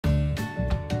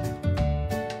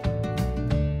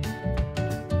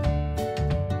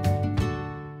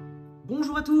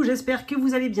partout, j'espère que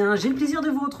vous allez bien. J'ai le plaisir de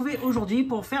vous retrouver aujourd'hui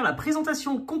pour faire la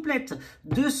présentation complète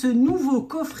de ce nouveau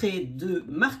coffret de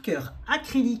marqueurs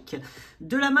acryliques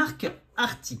de la marque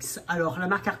Arrtx. Alors la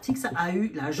marque Arrtx a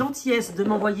eu la gentillesse de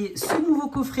m'envoyer ce nouveau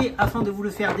coffret afin de vous le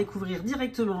faire découvrir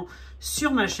directement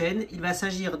sur ma chaîne. Il va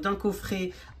s'agir d'un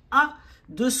coffret A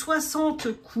de 60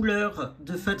 couleurs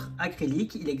de feutre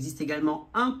acrylique. Il existe également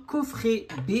un coffret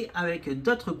B avec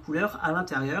d'autres couleurs à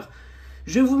l'intérieur.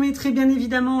 Je vous mettrai bien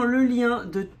évidemment le lien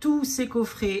de tous ces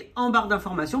coffrets en barre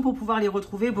d'informations pour pouvoir les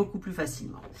retrouver beaucoup plus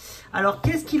facilement. Alors,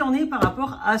 qu'est-ce qu'il en est par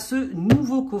rapport à ce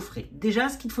nouveau coffret? Déjà,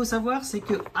 ce qu'il faut savoir, c'est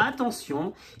que,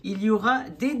 attention, il y aura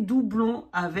des doublons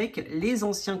avec les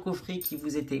anciens coffrets qui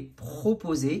vous étaient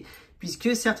proposés,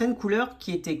 puisque certaines couleurs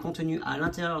qui étaient contenues à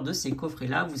l'intérieur de ces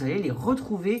coffrets-là, vous allez les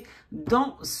retrouver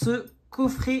dans ce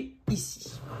coffret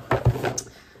ici.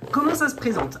 Comment ça se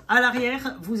présente? À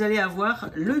l'arrière, vous allez avoir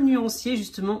le nuancier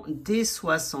justement des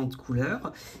 60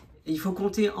 couleurs. Il faut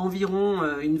compter environ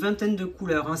une vingtaine de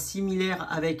couleurs, similaires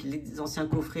avec les anciens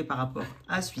coffrets par rapport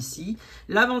à celui-ci.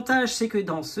 L'avantage, c'est que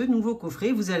dans ce nouveau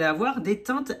coffret, vous allez avoir des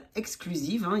teintes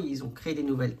exclusives. Ils ont créé des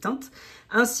nouvelles teintes,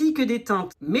 ainsi que des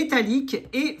teintes métalliques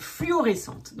et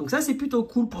fluorescentes. Donc ça, c'est plutôt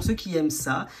cool pour ceux qui aiment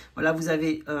ça. Voilà, vous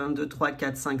avez 1, 2, 3,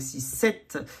 4, 5, 6,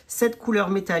 7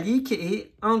 couleurs métalliques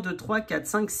et 1, 2, 3, 4,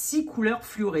 5, 6 couleurs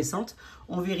fluorescentes.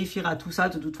 On vérifiera tout ça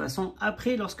de toute façon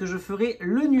après lorsque je ferai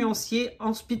le nuancier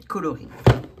en speed coloring.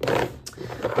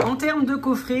 En termes de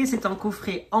coffret, c'est un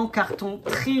coffret en carton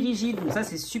très rigide. Donc ça,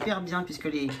 c'est super bien puisque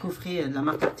les coffrets de la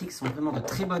marque Arrtx sont vraiment de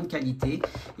très bonne qualité.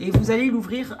 Et vous allez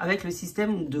l'ouvrir avec le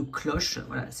système de cloche,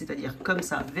 voilà, c'est-à-dire comme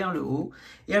ça vers le haut.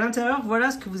 Et à l'intérieur,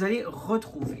 voilà ce que vous allez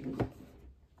retrouver.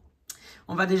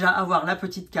 On va déjà avoir la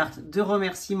petite carte de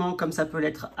remerciement, comme ça peut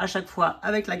l'être à chaque fois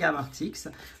avec la gamme Arrtx.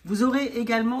 Vous aurez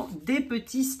également des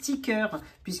petits stickers,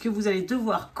 puisque vous allez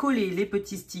devoir coller les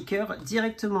petits stickers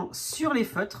directement sur les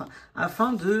feutres,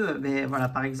 afin de, voilà,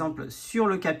 par exemple, sur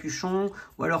le capuchon,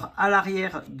 ou alors à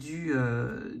l'arrière du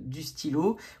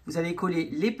stylo, vous allez coller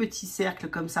les petits cercles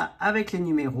comme ça avec les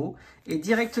numéros, et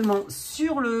directement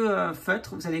sur le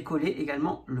feutre, vous allez coller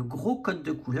également le gros code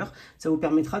de couleur. Ça vous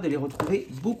permettra de les retrouver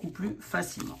beaucoup plus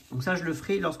facilement. Donc ça, je le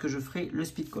ferai lorsque je ferai le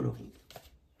speed coloring.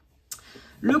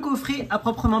 Le coffret à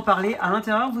proprement parler, à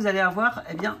l'intérieur, vous allez avoir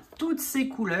toutes ces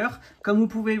couleurs. Comme vous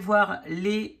pouvez le voir,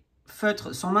 les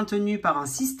feutres sont maintenus par un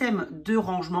système de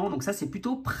rangement. Donc ça, c'est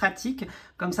plutôt pratique.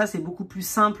 Comme ça, c'est beaucoup plus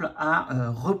simple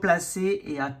à replacer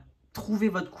et à trouver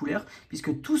votre couleur,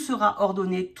 puisque tout sera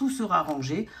ordonné, tout sera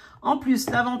rangé. En plus,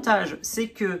 l'avantage, c'est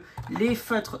que les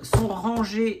feutres sont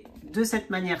rangés de cette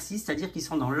manière-ci, c'est-à-dire qu'ils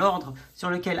sont dans l'ordre sur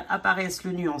lequel apparaissent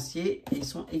le nuancier, et ils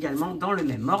sont également dans le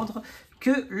même ordre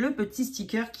que le petit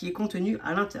sticker qui est contenu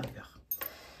à l'intérieur.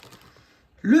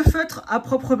 Le feutre à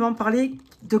proprement parler,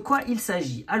 de quoi il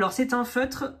s'agit? Alors, c'est un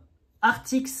feutre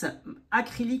Arrtx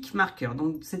Acrylic Marker.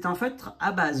 Donc, c'est un feutre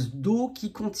à base d'eau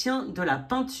qui contient de la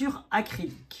peinture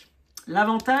acrylique.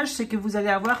 L'avantage, c'est que vous allez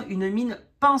avoir une mine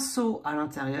pinceau à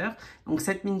l'intérieur. Donc,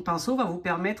 cette mine pinceau va vous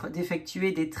permettre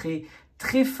d'effectuer des traits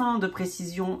très fins de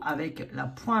précision avec la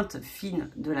pointe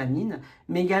fine de la mine,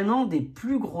 mais également des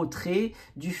plus gros traits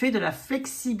du fait de la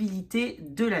flexibilité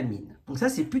de la mine. Donc ça,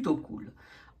 c'est plutôt cool.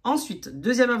 Ensuite,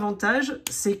 deuxième avantage,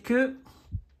 c'est que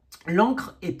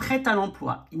l'encre est prête à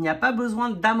l'emploi. Il n'y a pas besoin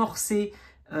d'amorcer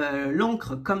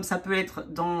l'encre comme ça peut être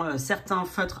dans certains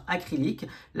feutres acryliques.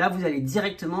 Là, vous allez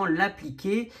directement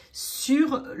l'appliquer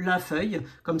sur la feuille.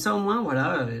 Comme ça, au moins,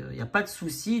 voilà, il n'y a pas de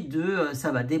souci de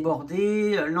ça va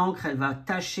déborder, l'encre, elle va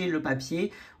tacher le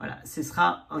papier. Voilà, ce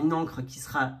sera une encre qui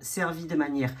sera servie de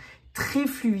manière très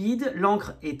fluide.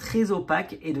 L'encre est très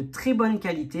opaque et de très bonne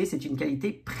qualité. C'est une qualité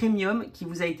premium qui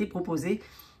vous a été proposée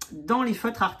dans les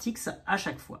feutres Arrtx à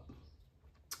chaque fois.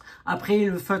 Après,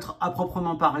 le feutre à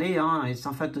proprement parler, c'est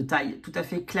un feutre de taille tout à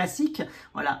fait classique.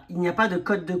 Voilà, il n'y a pas de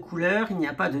code de couleur, il n'y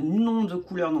a pas de nom de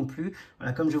couleur non plus.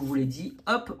 Voilà, comme je vous l'ai dit,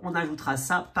 hop, on ajoutera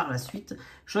ça par la suite.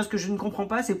 Chose que je ne comprends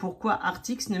pas, c'est pourquoi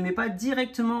Arrtx ne met pas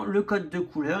directement le code de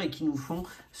couleur et qui nous font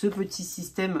ce petit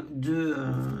système de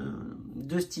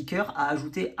stickers à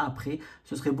ajouter après.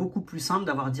 Ce serait beaucoup plus simple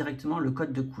d'avoir directement le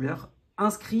code de couleur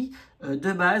inscrit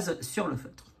de base sur le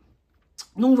feutre.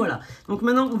 Donc voilà, donc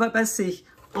maintenant on va passer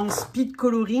en speed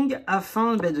coloring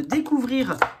afin de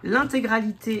découvrir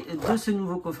l'intégralité de ce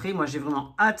nouveau coffret. Moi, j'ai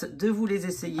vraiment hâte de vous les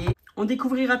essayer. On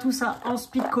découvrira tout ça en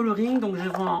speed coloring, donc j'ai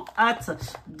vraiment hâte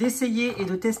d'essayer et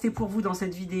de tester pour vous dans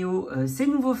cette vidéo ces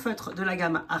nouveaux feutres de la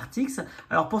gamme Arrtx.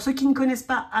 Alors pour ceux qui ne connaissent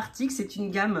pas Arrtx, c'est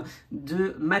une gamme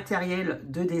de matériel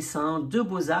de dessin, de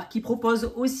beaux-arts qui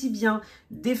propose aussi bien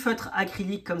des feutres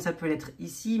acryliques comme ça peut l'être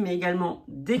ici, mais également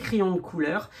des crayons de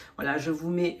couleur. Voilà, je vous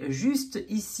mets juste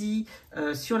ici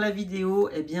sur la vidéo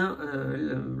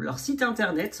leur site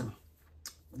internet.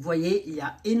 Vous voyez, il y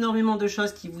a énormément de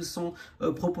choses qui vous sont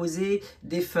proposées,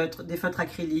 des feutres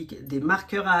acryliques, des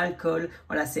marqueurs à alcool.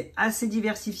 Voilà, c'est assez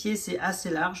diversifié, c'est assez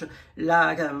large.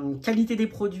 La qualité des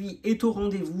produits est au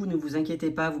rendez-vous, ne vous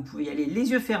inquiétez pas, vous pouvez y aller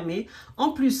les yeux fermés. En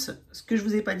plus, ce que je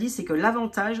vous ai pas dit, c'est que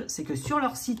l'avantage, c'est que sur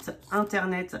leur site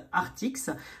internet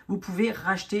Arrtx, vous pouvez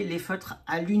racheter les feutres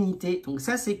à l'unité. Donc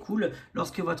ça, c'est cool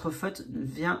lorsque votre feutre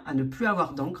vient à ne plus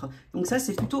avoir d'encre. Donc ça,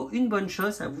 c'est plutôt une bonne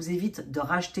chose. Ça vous évite de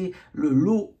racheter le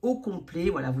lot au complet.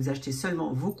 Voilà, vous achetez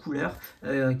seulement vos couleurs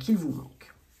qu'il vous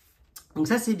manque. Donc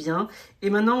ça c'est bien.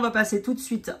 Et maintenant on va passer tout de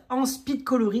suite en speed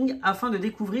coloring afin de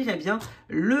découvrir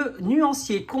le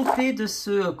nuancier complet de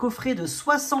ce coffret de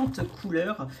 60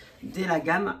 couleurs de la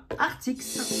gamme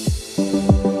Arrtx.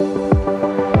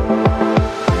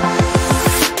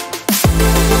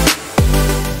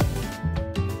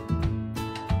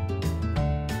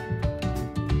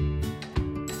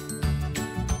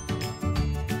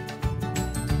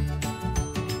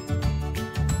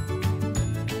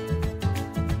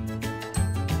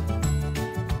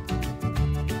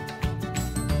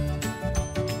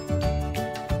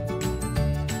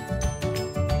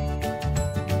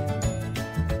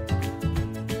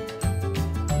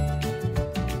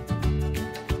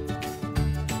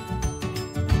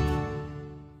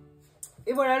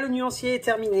 Et voilà, le nuancier est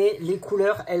terminé. Les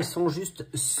couleurs, elles sont juste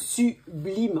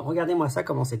sublimes. Regardez-moi ça,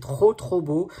 comment c'est trop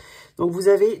beau. Donc vous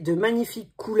avez de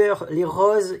magnifiques couleurs. Les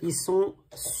roses, ils sont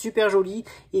super jolis.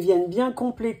 Ils viennent bien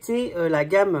compléter la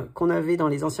gamme qu'on avait dans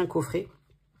les anciens coffrets.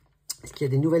 Parce qu'il y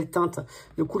a des nouvelles teintes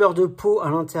de couleurs de peau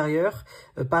à l'intérieur.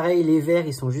 Pareil, les verts,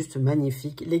 ils sont juste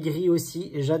magnifiques. Les gris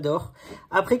aussi, j'adore.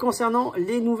 Après, concernant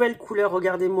les nouvelles couleurs,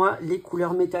 regardez-moi les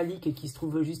couleurs métalliques qui se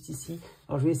trouvent juste ici.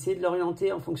 Alors, je vais essayer de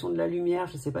l'orienter en fonction de la lumière.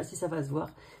 Je ne sais pas si ça va se voir.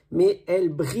 Mais elles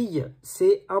brillent.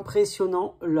 C'est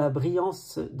impressionnant, la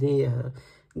brillance des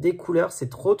couleurs. C'est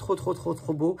trop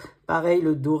beau. Pareil,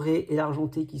 le doré et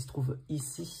l'argenté qui se trouvent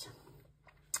ici.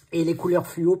 Et les couleurs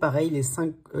fluo, pareil,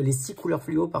 les 6 couleurs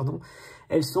fluo, pardon,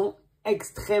 elles sont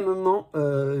extrêmement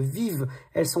vives.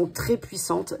 Elles sont très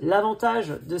puissantes.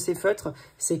 L'avantage de ces feutres,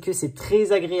 c'est que c'est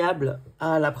très agréable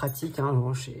à la pratique.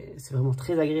 Hein. C'est vraiment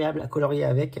très agréable à colorier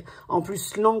avec. En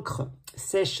plus, l'encre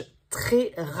sèche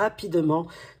très rapidement.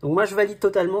 Donc moi, je valide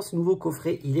totalement ce nouveau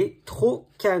coffret. Il est trop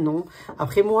canon.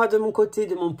 Après, moi, de mon côté,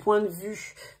 de mon point de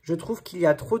vue, je trouve qu'il y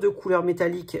a trop de couleurs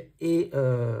métalliques et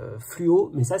fluo.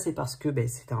 Mais ça, c'est parce que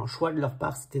c'était un choix de leur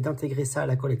part. C'était d'intégrer ça à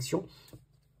la collection.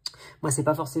 Moi, c'est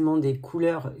pas forcément des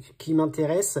couleurs qui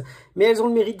m'intéressent. Mais elles ont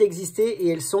le mérite d'exister et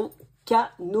elles sont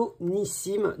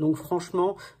canonissimes. Donc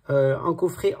franchement, un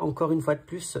coffret, encore une fois de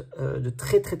plus, de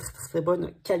très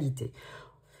bonne qualité.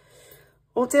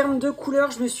 En termes de couleurs,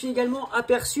 je me suis également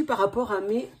aperçue par rapport à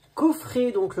mes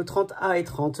coffrets, donc le 30A et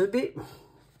 30B.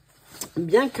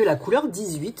 Bien que la couleur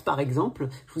 18, par exemple,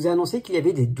 je vous ai annoncé qu'il y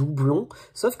avait des doublons,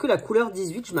 sauf que la couleur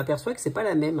 18, je m'aperçois que c'est pas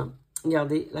la même.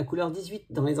 Regardez, la couleur 18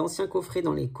 dans les anciens coffrets,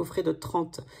 dans les coffrets de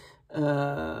 30,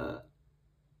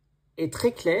 est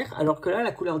très claire, alors que là,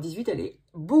 la couleur 18, elle est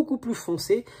beaucoup plus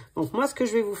foncée. Donc moi, ce que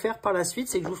je vais vous faire par la suite,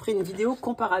 c'est que je vous ferai une vidéo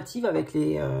comparative avec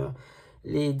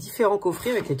les différents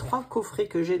coffrets, avec les 3 coffrets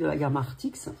que j'ai de la gamme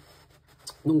Arrtx,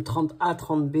 donc 30A,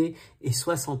 30B et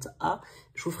 60A.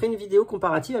 Je vous ferai une vidéo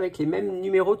comparative avec les mêmes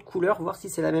numéros de couleurs, voir si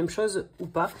c'est la même chose ou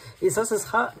pas. Et ça, ce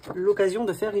sera l'occasion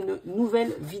de faire une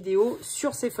nouvelle vidéo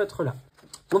sur ces feutres-là.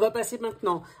 On va passer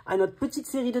maintenant à notre petite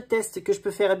série de tests que je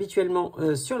peux faire habituellement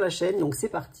sur la chaîne. Donc c'est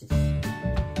parti.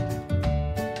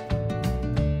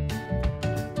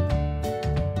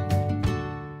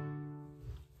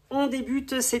 On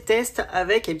débute ces tests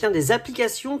avec des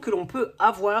applications que l'on peut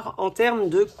avoir en termes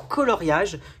de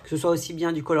coloriage, que ce soit aussi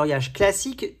bien du coloriage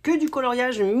classique que du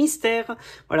coloriage mystère.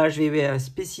 Voilà, je vais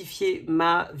spécifier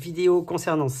ma vidéo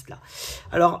concernant cela.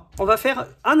 Alors, on va faire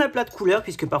un aplat de couleurs,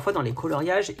 puisque parfois dans les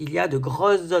coloriages, il y a de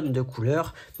grosses zones de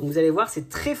couleurs. Donc vous allez voir, c'est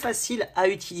très facile à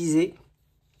utiliser.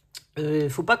 Il ne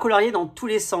faut pas colorier dans tous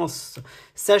les sens.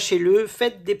 Sachez-le,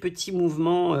 faites des petits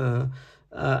mouvements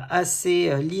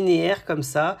assez linéaire comme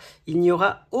ça. Il n'y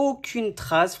aura aucune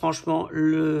trace. Franchement,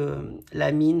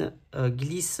 la mine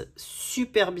glisse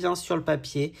super bien sur le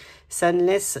papier. Ça ne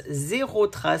laisse zéro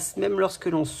trace, même lorsque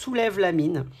l'on soulève la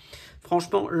mine.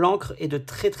 Franchement, l'encre est de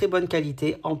très bonne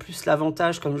qualité. En plus,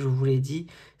 l'avantage, comme je vous l'ai dit,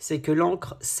 c'est que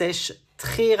l'encre sèche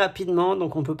très rapidement.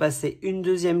 Donc, on peut passer une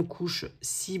deuxième couche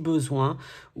si besoin.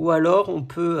 Ou alors, on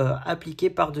peut appliquer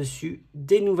par-dessus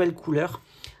des nouvelles couleurs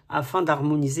afin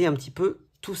d'harmoniser un petit peu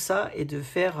tout ça et de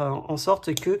faire en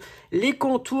sorte que les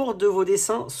contours de vos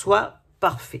dessins soient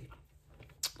parfaits.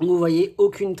 Vous voyez,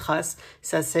 aucune trace,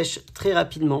 ça sèche très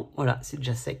rapidement. Voilà, c'est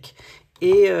déjà sec.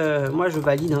 Et moi, je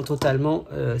valide totalement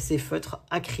ces feutres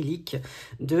acryliques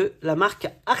de la marque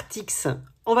Arrtx.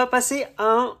 On va passer à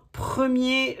un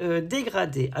premier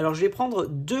dégradé. Alors, je vais prendre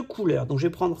deux couleurs. Donc, je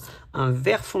vais prendre un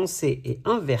vert foncé et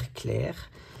un vert clair.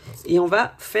 Et on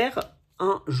va faire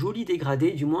un joli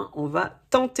dégradé, du moins on va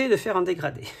tenter de faire un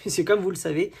dégradé. C'est comme vous le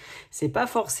savez, c'est pas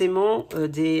forcément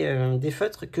des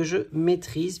feutres que je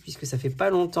maîtrise puisque ça fait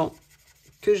pas longtemps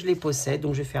que je les possède.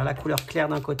 Donc je vais faire la couleur claire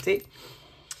d'un côté,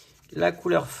 la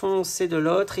couleur foncée de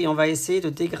l'autre et on va essayer de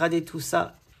dégrader tout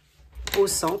ça au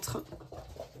centre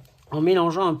en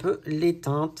mélangeant un peu les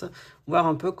teintes, voir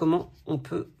un peu comment on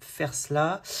peut faire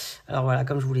cela. Alors voilà,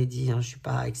 comme je vous l'ai dit, je ne suis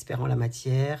pas expert en la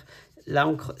matière.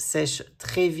 L'encre sèche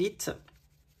très vite.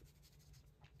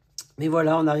 Mais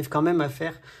voilà, on arrive quand même à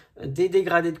faire des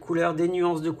dégradés de couleurs, des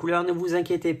nuances de couleurs. Ne vous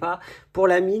inquiétez pas. Pour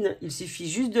la mine, il suffit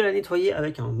juste de la nettoyer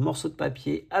avec un morceau de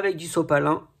papier, avec du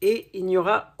sopalin et il n'y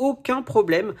aura aucun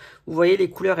problème. Vous voyez,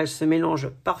 les couleurs, elles se mélangent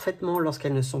parfaitement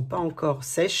lorsqu'elles ne sont pas encore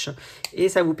sèches et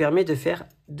ça vous permet de faire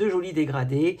de jolis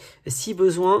dégradés, si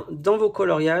besoin, dans vos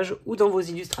coloriages ou dans vos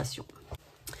illustrations.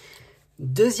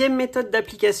 Deuxième méthode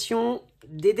d'application,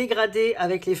 des dégradés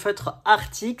avec les feutres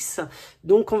Arrtx.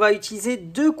 Donc on va utiliser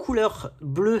deux couleurs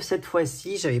bleues cette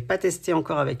fois-ci. Je n'avais pas testé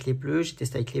encore avec les bleus, j'ai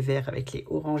testé avec les verts, avec les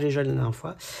oranges et jaunes la dernière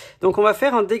fois. Donc on va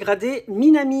faire un dégradé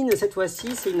mine à mine cette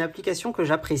fois-ci. C'est une application que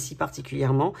j'apprécie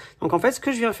particulièrement. Donc en fait ce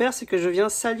que je viens faire, c'est que je viens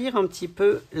salir un petit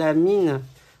peu la mine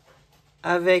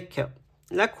avec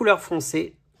la couleur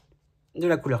foncée de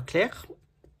la couleur claire.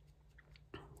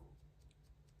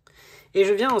 Et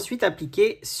je viens ensuite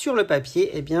appliquer sur le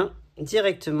papier,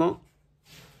 directement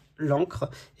l'encre.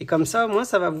 Et comme ça, au moins,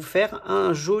 ça va vous faire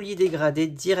un joli dégradé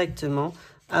directement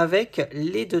avec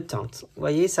les deux teintes. Vous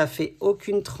voyez, ça fait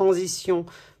aucune transition,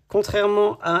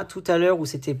 contrairement à tout à l'heure où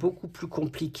c'était beaucoup plus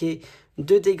compliqué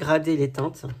de dégrader les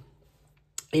teintes.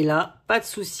 Et là, pas de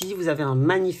souci, vous avez un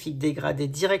magnifique dégradé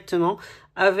directement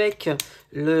avec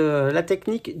la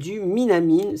technique du mine à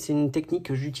mine. C'est une technique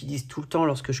que j'utilise tout le temps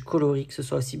lorsque je colorie, que ce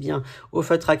soit aussi bien au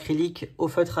feutre acrylique, au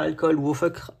feutre à alcool ou au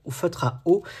feutre à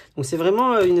eau. Donc c'est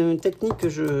vraiment une technique que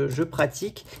je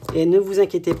pratique. Et ne vous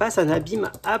inquiétez pas, ça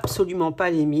n'abîme absolument pas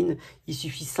les mines. Il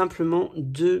suffit simplement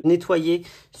de nettoyer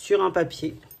sur un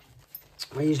papier.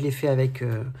 Vous voyez, je l'ai fait avec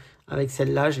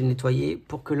celle-là, j'ai nettoyé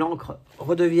pour que l'encre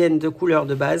redevienne de couleur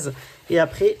de base. Et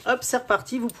après, hop, c'est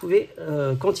reparti. Vous pouvez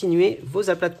continuer vos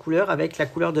aplats de couleurs avec la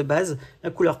couleur de base,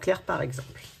 la couleur claire par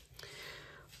exemple.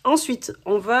 Ensuite,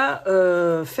 on va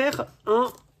faire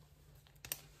un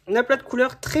aplat de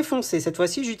couleurs très foncé. Cette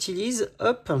fois-ci, j'utilise,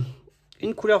 hop,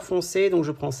 une couleur foncée. Donc,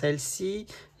 je prends celle-ci.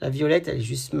 La violette, elle est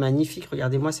juste magnifique.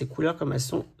 Regardez-moi ces couleurs comme elles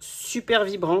sont super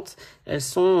vibrantes. Elles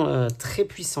sont très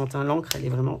puissantes. L'encre, elle est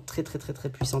vraiment très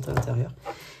puissante à l'intérieur.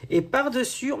 Et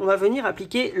par-dessus, on va venir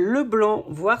appliquer le blanc,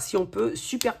 voir si on peut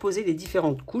superposer les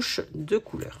différentes couches de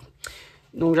couleurs.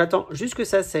 Donc, j'attends juste que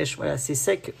ça sèche. Voilà, c'est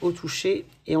sec au toucher.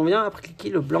 Et on vient appliquer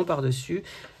le blanc par-dessus.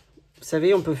 Vous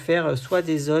savez, on peut faire soit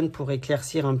des zones pour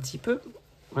éclaircir un petit peu.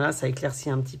 Voilà, ça éclaircit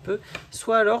un petit peu.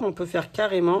 Soit alors, on peut faire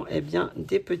carrément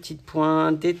des petites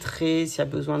points, des traits, s'il y a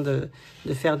besoin de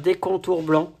faire des contours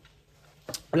blancs.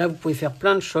 Là, vous pouvez faire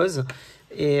plein de choses.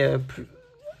 Et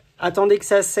attendez que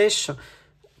ça sèche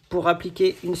pour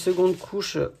appliquer une seconde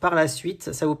couche par la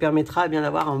suite. Ça vous permettra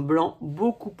d'avoir un blanc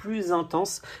beaucoup plus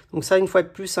intense. Donc ça, une fois de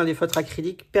plus, les feutres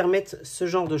acryliques permettent ce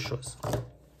genre de choses.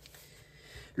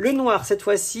 Le noir, cette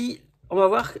fois-ci, on va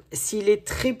voir s'il est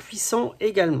très puissant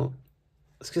également.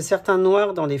 Parce que certains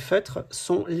noirs dans les feutres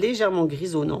sont légèrement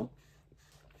grisonnants.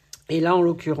 Et là, en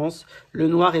l'occurrence, le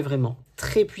noir est vraiment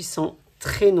très puissant,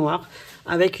 très noir.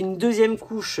 Avec une deuxième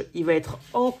couche, il va être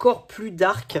encore plus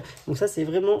dark. Donc ça, c'est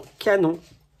vraiment canon.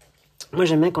 Moi,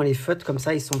 j'aime bien quand les feutres comme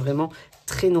ça, ils sont vraiment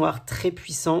très noirs, très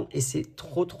puissants. Et c'est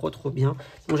trop bien.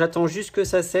 Donc j'attends juste que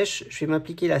ça sèche. Je vais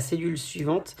m'appliquer la cellule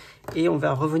suivante. Et on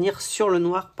va revenir sur le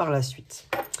noir par la suite.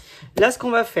 Là, ce qu'on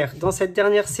va faire dans cette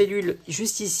dernière cellule,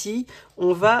 juste ici,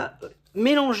 on va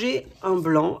mélanger un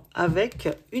blanc avec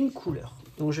une couleur.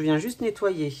 Donc, je viens juste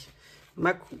nettoyer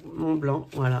mon blanc.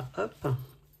 Voilà, hop.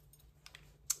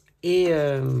 Et,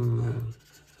 vous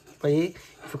voyez,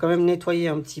 il faut quand même nettoyer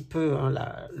un petit peu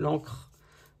l'encre.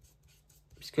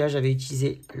 Puisque là, j'avais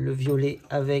utilisé le violet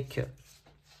avec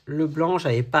le blanc,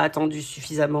 j'avais pas attendu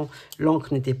suffisamment.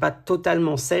 L'encre n'était pas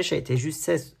totalement sèche, elle était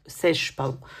juste sèche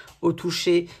pardon, au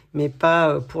toucher, mais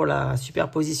pas pour la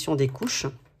superposition des couches.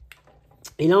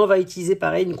 Et là, on va utiliser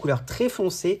pareil une couleur très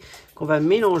foncée qu'on va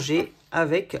mélanger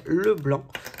avec le blanc.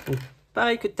 Donc,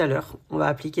 pareil que tout à l'heure, on va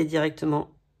appliquer directement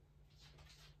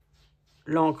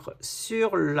l'encre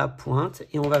sur la pointe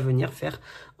et on va venir faire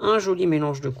un joli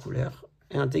mélange de couleurs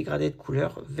et un dégradé de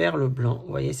couleurs vers le blanc.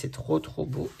 Vous voyez, c'est trop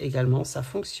beau également, ça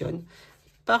fonctionne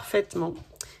parfaitement.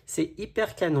 C'est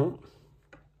hyper canon.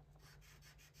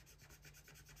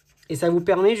 Et ça vous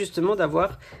permet justement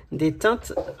d'avoir des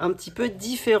teintes un petit peu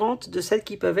différentes de celles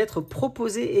qui peuvent être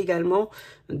proposées également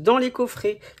dans les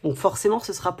coffrets. Donc forcément,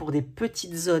 ce sera pour des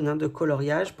petites zones de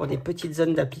coloriage, pour des petites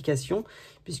zones d'application,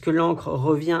 puisque l'encre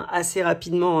revient assez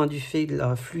rapidement du fait de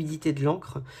la fluidité de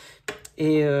l'encre.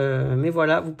 Mais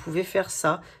voilà, vous pouvez faire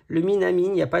ça. Le mine à mine,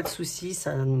 il n'y a pas de souci,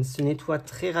 ça se nettoie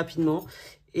très rapidement.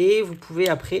 Et vous pouvez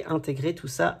après intégrer tout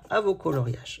ça à vos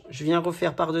coloriages. Je viens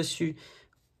refaire par-dessus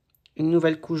une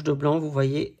nouvelle couche de blanc. Vous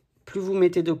voyez, plus vous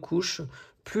mettez de couches,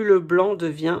 plus le blanc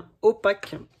devient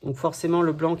opaque. Donc forcément,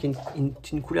 le blanc qui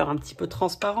est une couleur un petit peu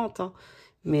transparente. Hein.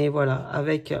 Mais voilà,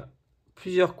 avec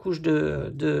plusieurs couches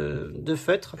de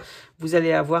feutre, vous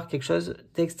allez avoir quelque chose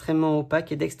d'extrêmement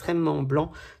opaque et d'extrêmement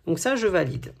blanc. Donc ça, je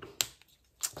valide.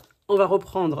 On va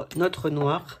reprendre notre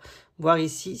noir, voir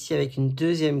ici si avec une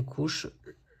deuxième couche,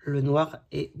 le noir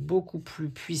est beaucoup plus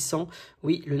puissant.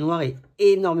 Oui, le noir est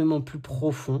énormément plus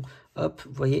profond. Hop,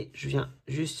 vous voyez, je viens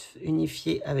juste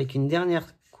unifier avec une dernière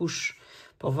couche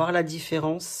pour voir la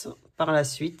différence par la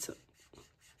suite.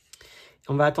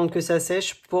 On va attendre que ça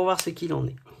sèche pour voir ce qu'il en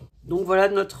est. Donc voilà,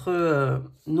 notre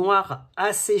noir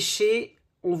a séché.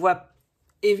 On voit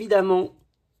évidemment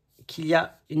qu'il y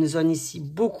a une zone ici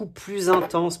beaucoup plus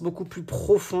intense, beaucoup plus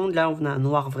profonde. Là, on a un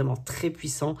noir vraiment très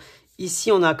puissant.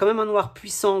 Ici, on a quand même un noir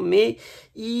puissant, mais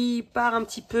il part un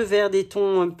petit peu vers des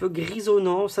tons un peu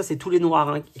grisonnants. Ça, c'est tous les noirs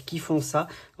hein, qui font ça.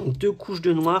 Donc, 2 couches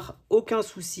de noir, aucun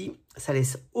souci. Ça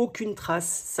laisse aucune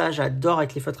trace. Ça, j'adore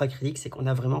avec les feutres acryliques, c'est qu'on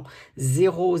a vraiment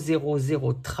 0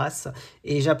 trace.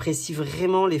 Et j'apprécie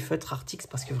vraiment les feutres Arrtx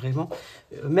parce que vraiment,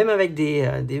 même avec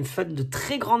des feutres de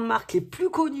très grandes marques, les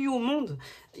plus connues au monde,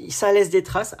 ça laisse des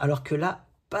traces. Alors que là,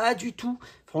 pas du tout.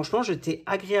 Franchement, j'étais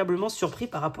agréablement surpris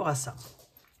par rapport à ça.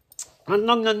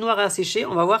 Maintenant que notre noir est asséché,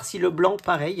 on va voir si le blanc,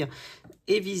 pareil,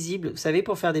 est visible. Vous savez,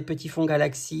 pour faire des petits fonds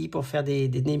galaxies, pour faire des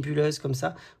nébuleuses comme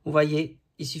ça, vous voyez,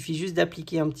 il suffit juste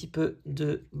d'appliquer un petit peu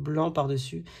de blanc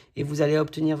par-dessus et vous allez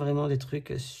obtenir vraiment des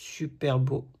trucs super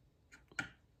beaux.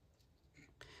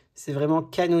 C'est vraiment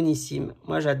canonissime.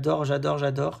 Moi, j'adore.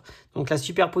 Donc, la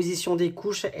superposition des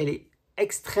couches, elle est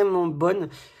extrêmement bonne.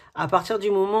 À partir du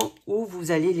moment où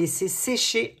vous allez laisser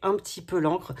sécher un petit peu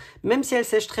l'encre, même si elle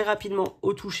sèche très rapidement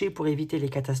au toucher pour éviter les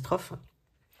catastrophes,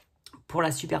 pour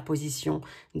la superposition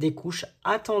des couches,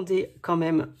 attendez quand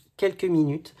même quelques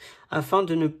minutes afin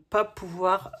de ne pas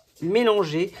pouvoir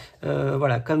mélanger,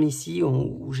 voilà, comme ici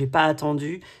où j'ai pas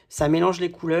attendu, ça mélange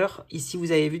les couleurs. Ici,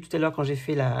 vous avez vu tout à l'heure quand j'ai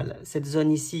fait cette zone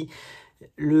ici,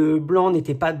 le blanc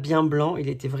n'était pas bien blanc, il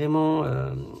était vraiment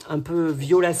un peu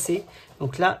violacé.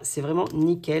 Donc là, c'est vraiment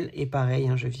nickel. Et pareil,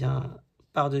 hein, je viens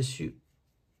par-dessus.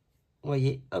 Vous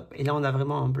voyez, hop. Et là, on a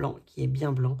vraiment un blanc qui est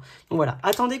bien blanc. Donc voilà,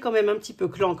 attendez quand même un petit peu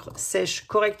que l'encre sèche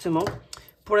correctement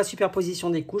pour la superposition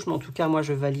des couches. Mais en tout cas, moi,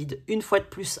 je valide une fois de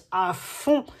plus à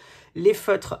fond les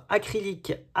feutres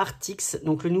acryliques Arrtx.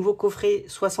 Donc le nouveau coffret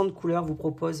 60 couleurs vous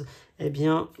propose eh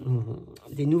bien,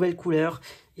 des nouvelles couleurs.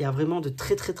 Il y a vraiment de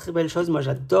très belles choses. Moi,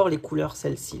 j'adore les couleurs,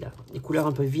 celles-ci, là. Les couleurs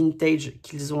un peu vintage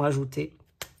qu'ils ont ajoutées.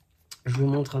 Je vous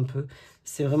montre un peu.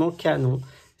 C'est vraiment canon.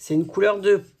 C'est une couleur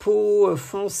de peau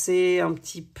foncée, un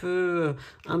petit peu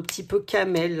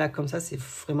camel, là, comme ça. C'est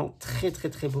vraiment très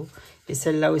beau. Et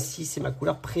celle-là aussi, c'est ma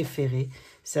couleur préférée.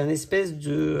 C'est une espèce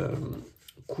de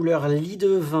couleur lit de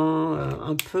vin,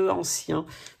 un peu ancien.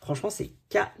 Franchement, c'est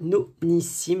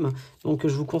canonissime. Donc,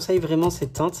 je vous conseille vraiment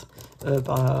cette teinte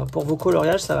pour vos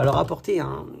coloriages. Ça va leur apporter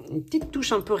une petite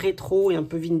touche un peu rétro et un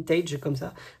peu vintage, comme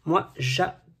ça. Moi,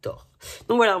 j'adore.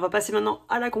 Donc voilà, on va passer maintenant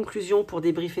à la conclusion pour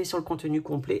débriefer sur le contenu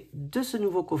complet de ce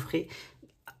nouveau coffret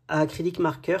à acrylique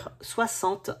marqueur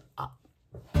 60A.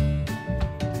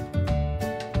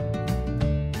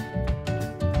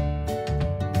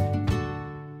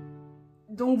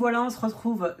 Donc voilà, on se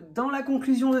retrouve dans la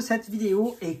conclusion de cette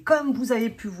vidéo et comme vous avez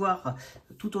pu voir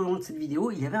tout au long de cette vidéo,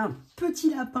 il y avait un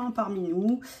petit lapin parmi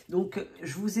nous. Donc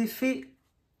je vous ai fait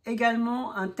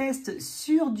également un test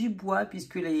sur du bois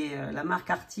puisque la marque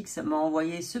Arrtx m'a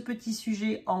envoyé ce petit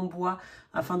sujet en bois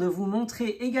afin de vous montrer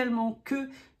également que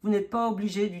vous n'êtes pas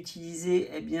obligé d'utiliser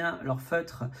leur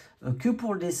feutre que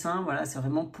pour le dessin. Voilà, c'est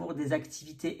vraiment pour des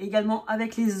activités également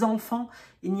avec les enfants.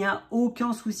 Il n'y a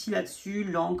aucun souci là-dessus.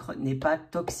 L'encre n'est pas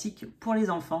toxique pour les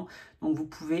enfants. Donc, vous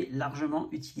pouvez largement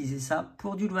utiliser ça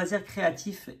pour du loisir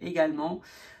créatif également.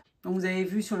 Donc, vous avez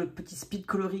vu sur le petit speed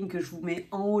coloring que je vous mets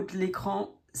en haut de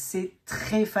l'écran, c'est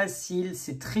très facile,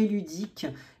 c'est très ludique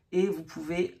et vous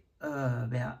pouvez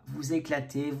vous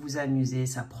éclater, vous amuser.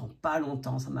 Ça prend pas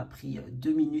longtemps, ça m'a pris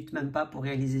 2 minutes, même pas, pour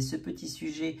réaliser ce petit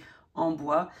sujet en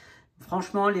bois.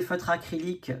 Franchement, les feutres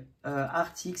acryliques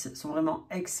Arrtx sont vraiment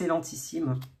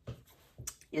excellentissimes.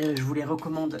 Et je vous les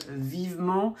recommande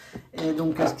vivement. Et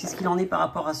donc, qu'est-ce qu'il en est par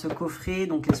rapport à ce coffret?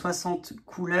 Donc, les 60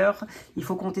 couleurs. Il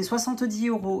faut compter 70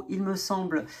 €, il me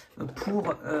semble,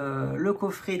 pour le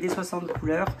coffret des 60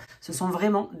 couleurs. Ce sont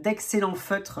vraiment d'excellents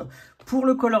feutres pour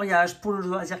le coloriage, pour le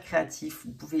loisir créatif.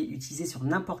 Vous pouvez utiliser sur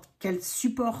n'importe quel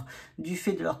support du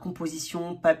fait de leur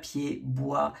composition, papier,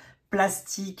 bois,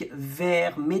 plastique,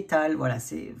 verre, métal, voilà,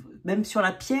 c'est même sur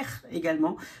la pierre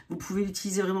également. Vous pouvez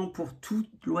l'utiliser vraiment pour tout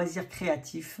loisir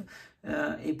créatif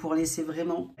et pour laisser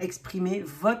vraiment exprimer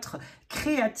votre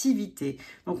créativité.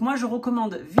 Donc moi, je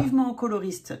recommande vivement aux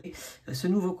coloristes ce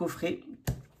nouveau coffret.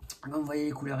 Comme vous voyez,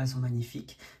 les couleurs, elles sont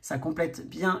magnifiques. Ça complète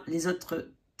bien les autres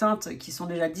teintes qui sont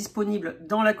déjà disponibles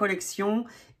dans la collection.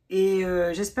 Et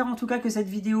j'espère en tout cas que cette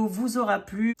vidéo vous aura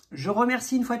plu. Je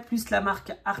remercie une fois de plus la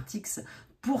marque Arrtx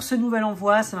pour ce nouvel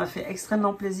envoi. Ça m'a fait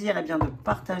extrêmement plaisir de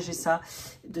partager ça,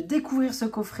 de découvrir ce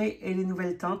coffret et les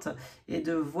nouvelles teintes et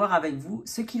de voir avec vous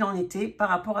ce qu'il en était par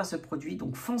rapport à ce produit.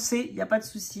 Donc foncez, il n'y a pas de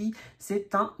souci,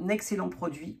 c'est un excellent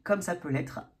produit comme ça peut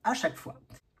l'être à chaque fois.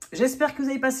 J'espère que vous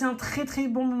avez passé un très très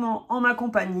bon moment en ma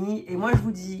compagnie et moi je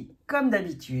vous dis comme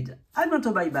d'habitude, à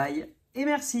bientôt, bye bye et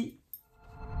merci.